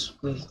one is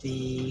with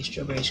the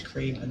strawberry ice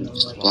cream and the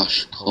like.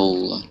 Splash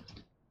cola.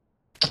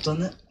 I've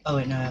done it. Oh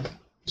wait, no.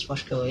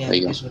 Splash cola, yeah, There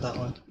you it go. goes with that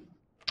one.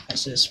 Right,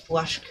 so the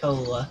splash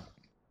cola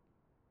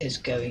is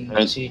going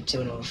Right. to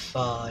table number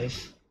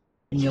 5,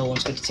 and your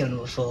one's going to table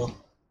number 4.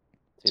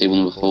 Table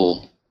number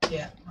 4.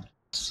 Yeah.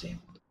 Let's see.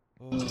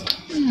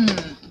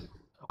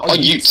 Are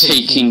you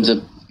taking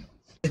the...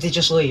 Did they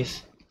just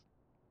leave?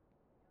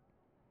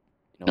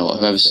 You know what,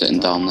 whoever's sitting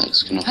down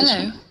next can have this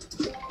Hello? one.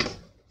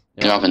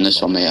 You're having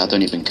this one, mate. I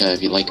don't even care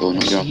if you like it or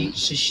not. You're having it.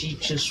 So she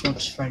just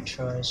wants french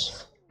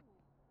fries.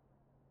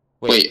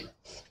 Wait.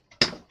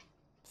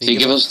 If you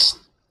give us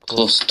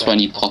plus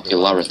 20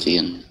 popularity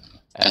and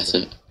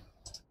effort,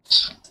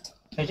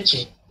 Oh, did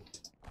she?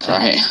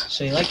 Right.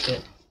 So you liked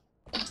it?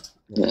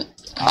 Yeah.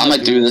 I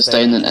might do this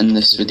day and then end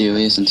this video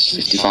here since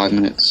it's 55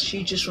 minutes.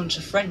 She just wants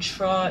a French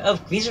fry. Oh,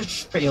 these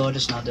are pretty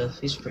orders now, though.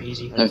 These are pretty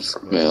easy. Oh,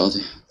 well,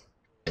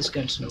 Let's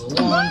go into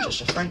number 1,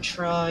 just a French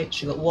fry.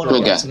 So we've got one We'll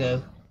order get- to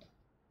go.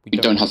 we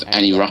don't have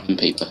any wrapping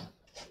paper.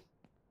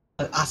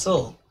 At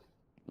all?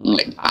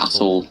 Like, at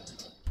all.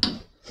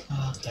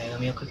 Okay, let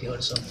me quickly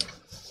order some.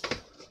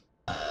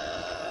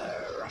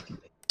 Wrapping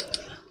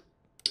paper.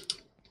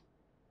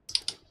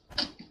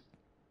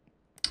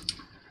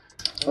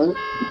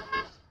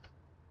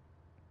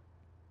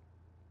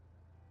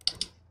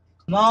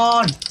 Come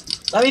on!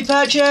 Let me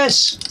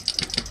purchase!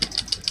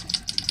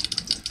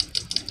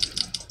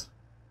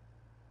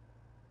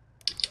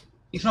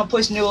 You cannot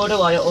place a new order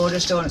while your order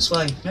is still on its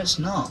way. No, it's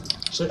not.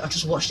 So I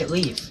just watched it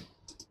leave.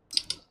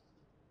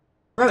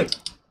 Right.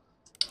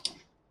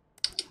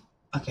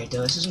 Okay,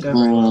 Dill, this isn't going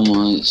very Oh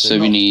well. my, so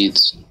we need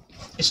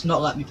It's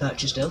not let me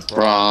purchase, Dill.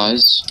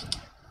 fries,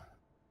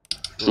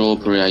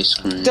 strawberry ice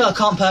cream. Dill, I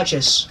can't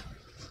purchase.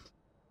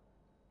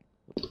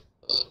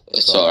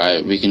 It's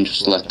alright, we can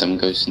just let them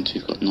go since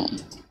we've got none.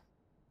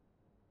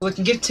 We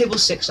can give table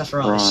 6 a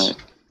fries. Right.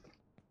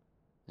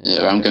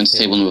 Yeah, I'm going to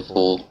table number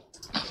 4.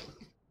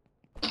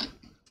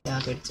 Yeah,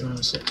 I'll go to table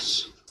number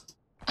 6.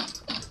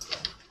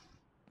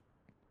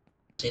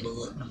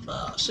 Table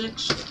number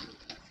 6.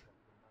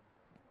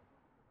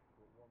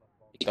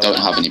 You don't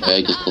have any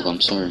burgers, Bob, I'm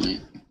sorry,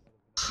 mate.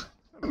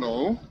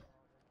 Hello.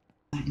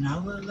 Right, now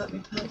will let me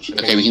purchase.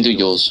 Okay, we can do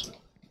yours.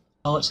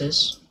 Oh, what's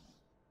this?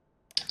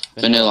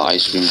 Vanilla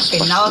ice cream.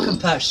 Okay, now I can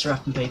special. purchase the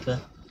wrapping paper.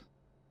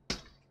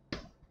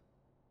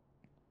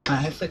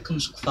 Alright, hopefully it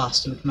comes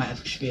fast and we might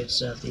actually be able to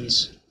serve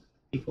these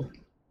people.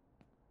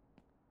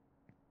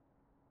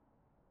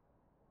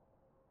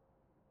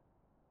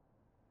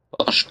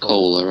 Ash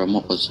cola, and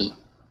what was it?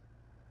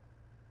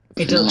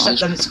 Okay, don't Vanilla accept ice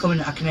them, it's coming,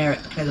 I can hear it,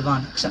 I can hear the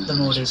van. Accept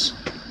them orders.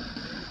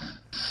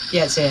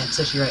 Yeah, it's here, it's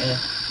literally right here.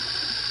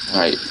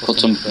 Right, put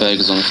some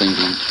burgers on the thing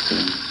and just put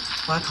 'em.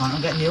 Why can't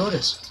I get the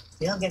orders?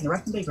 Yeah, I'm getting the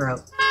wrapping paper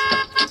out.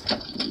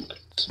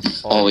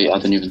 Oh wait, I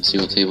didn't even see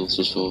what table this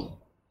was for.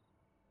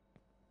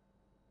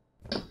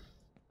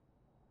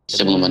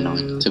 Table number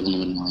 9. Table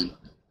number 9.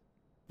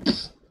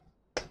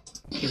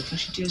 Okay, we can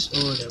actually do this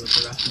order with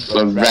the wrapping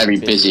paper. We're very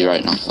busy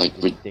right now, like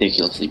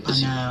ridiculously I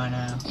busy. know, I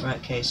know. Right,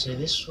 okay, so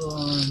this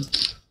one...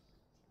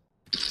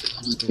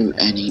 I don't do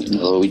any.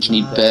 No, we just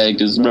need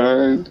burgers,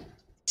 bro.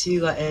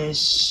 2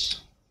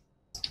 lettuce.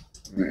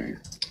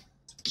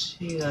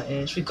 2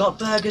 lettuce. We got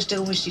burgers,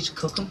 don't we just need to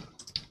cook them?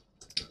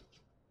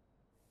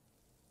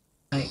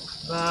 Like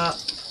that.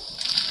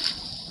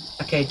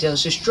 Okay, Dill,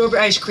 so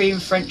strawberry ice cream,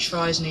 french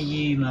fries, and a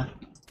Yuma.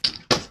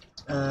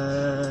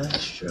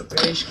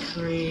 Strawberry ice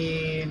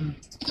cream.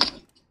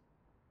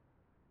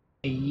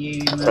 A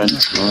Yuma.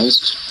 French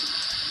fries.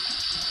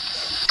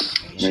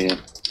 Yeah,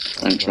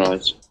 French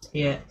fries.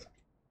 Yeah.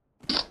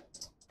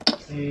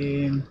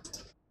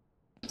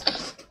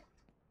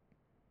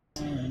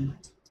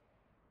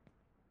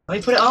 Oh,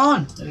 you put it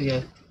on! There we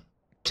go.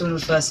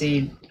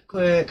 213.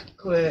 Quick,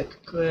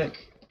 quick,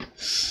 quick.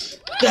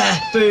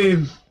 There!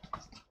 Boom!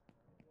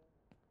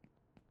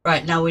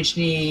 Right, now we just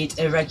need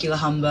a regular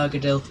hamburger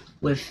Dill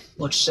with,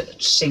 well, just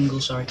a single,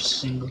 sorry, just a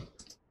single.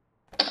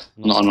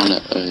 Not on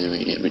it. Oh,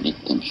 yeah, we need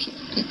them.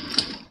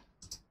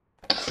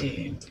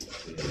 Okay. Boom,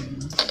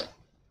 boom.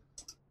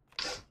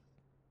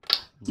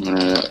 I'm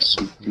gonna get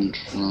some French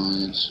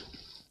fries.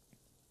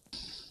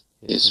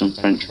 Get some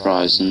French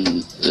fries and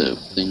the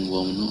thing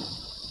warming up.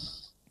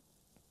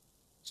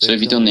 So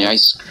have you done the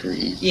ice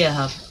cream? Yeah, I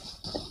have.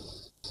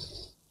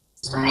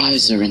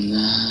 Fries are in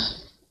there.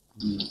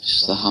 And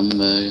just the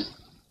hamburger.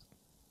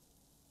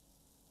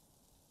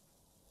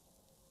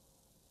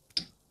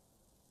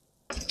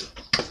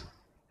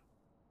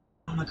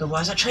 Oh my god,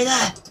 why is that tray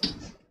there?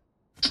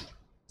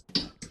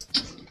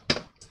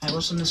 Right,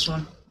 what's on this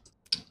one?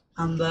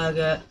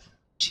 Hamburger,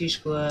 2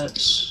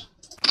 squirts,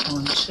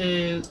 1,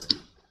 2,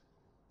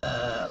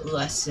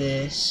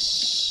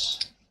 lettuce,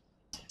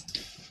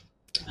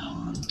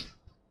 1,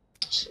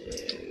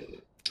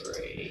 2,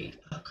 3,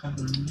 oh crap,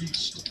 I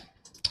missed.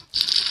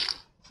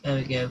 There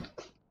we go,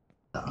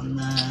 that on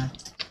there.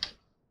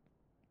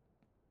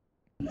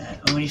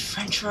 And we need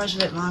french fries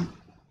with it, man.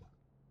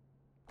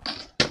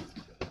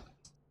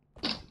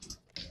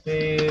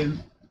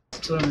 Boom.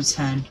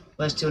 210.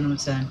 Where's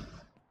 210?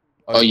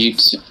 Oh, you.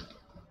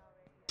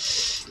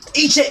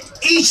 Eat it!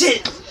 Eat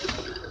it!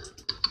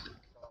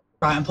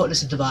 Right, I'm putting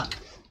this into the back.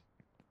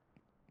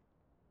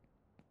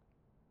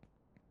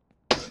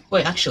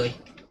 Wait, actually.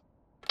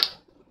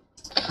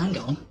 Hang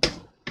on.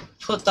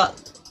 Put that...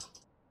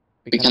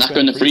 We can have it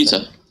in the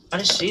freezer. I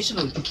just see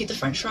something. We can keep the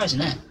french fries in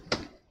there.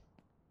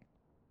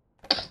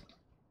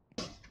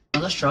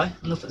 Well, let's try. I'm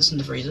gonna put this in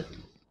the freezer.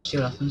 See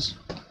what happens.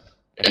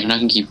 I reckon I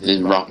can keep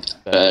the wrapped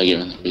burger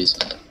in the freezer.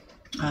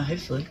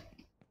 Hopefully.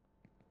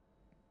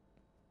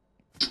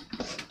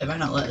 They might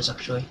not let us,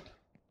 actually.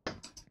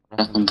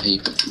 Wrapping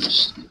paper.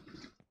 Just...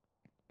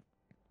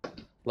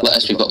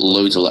 Lettuce, we've got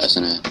loads of lettuce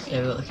in here. Yeah,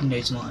 we've got like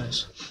no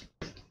tomatoes.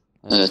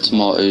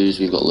 Tomatoes,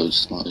 we've got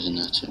loads of tomatoes in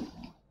there too.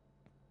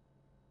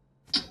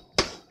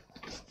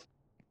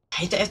 I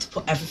hate that I have to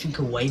put everything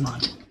away,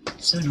 man.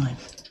 It's so annoying.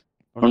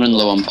 Running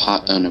low on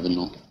I never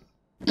know.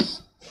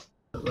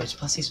 But where's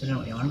pasties? I don't know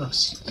what you're on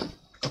about.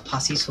 Got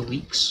pasties for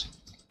weeks.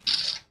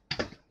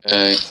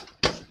 Okay.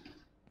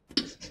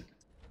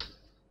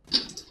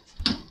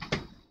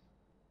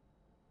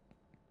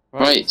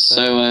 Right,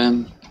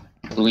 so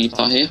we'll leave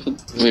that here.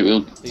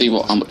 We'll see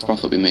how much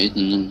profit we made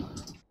and then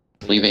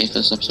leave it here for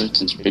this episode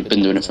since we've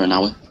been doing it for an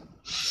hour.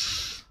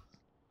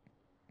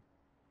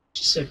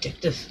 Just so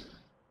addictive.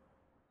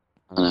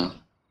 I know.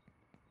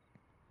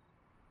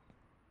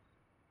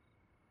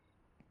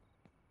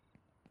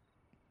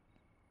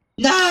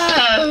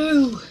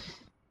 No!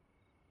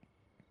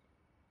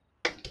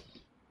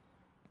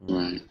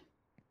 Right.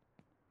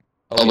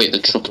 Oh wait, the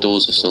truck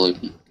doors are still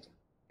open.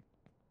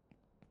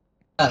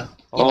 Oh.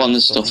 Oh, and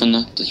there's stuff in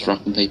there. There's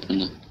wrapping paper in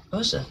there. What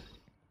was it?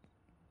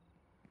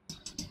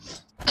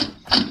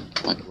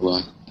 Might be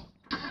why.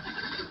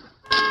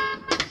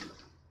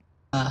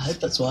 I hope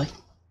that's why.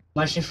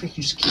 Imagine if we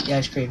could just keep the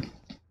ice cream.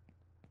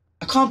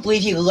 I can't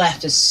believe he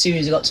left as soon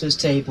as he got to his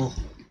table.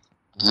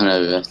 I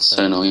know, that's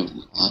so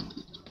annoying.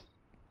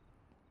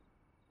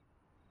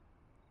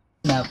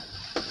 No.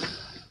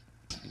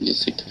 You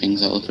take the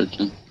things out of the fridge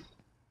now.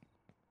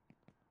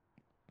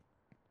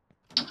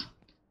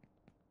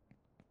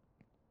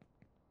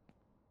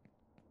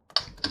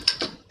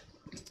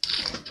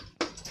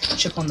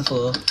 Chuck on the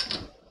floor.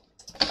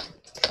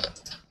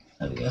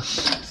 There we go.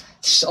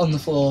 Just on the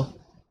floor.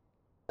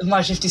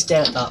 Imagine if they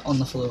stare at that on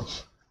the floor.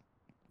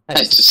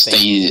 Let's just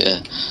stay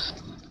there.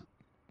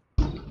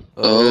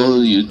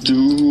 All you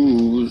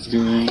do is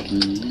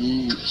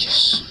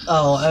yes.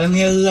 Oh,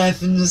 only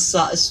 11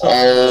 satisfied.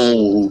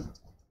 Oh.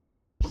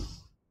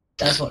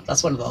 That's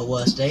one of our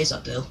worst days,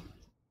 that deal.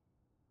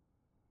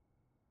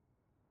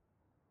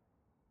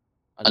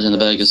 As in the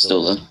burger's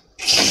still there.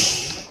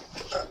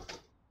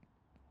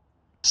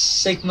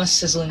 Sigma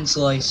sizzling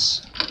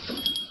slice.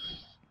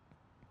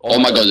 Oh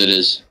my god, it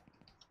is.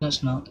 No,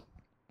 it's not.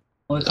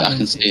 Oh, I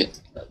can see it.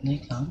 No, you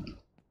can't.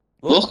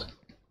 Look.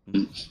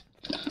 No,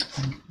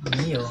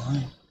 you're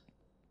lying.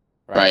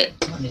 Right.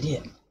 I'm an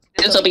idiot.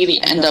 This will be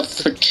the end of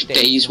for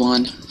today's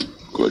one.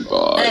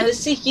 Goodbye. Let's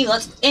see you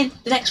lots in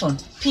the next one.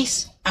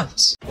 Peace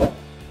out.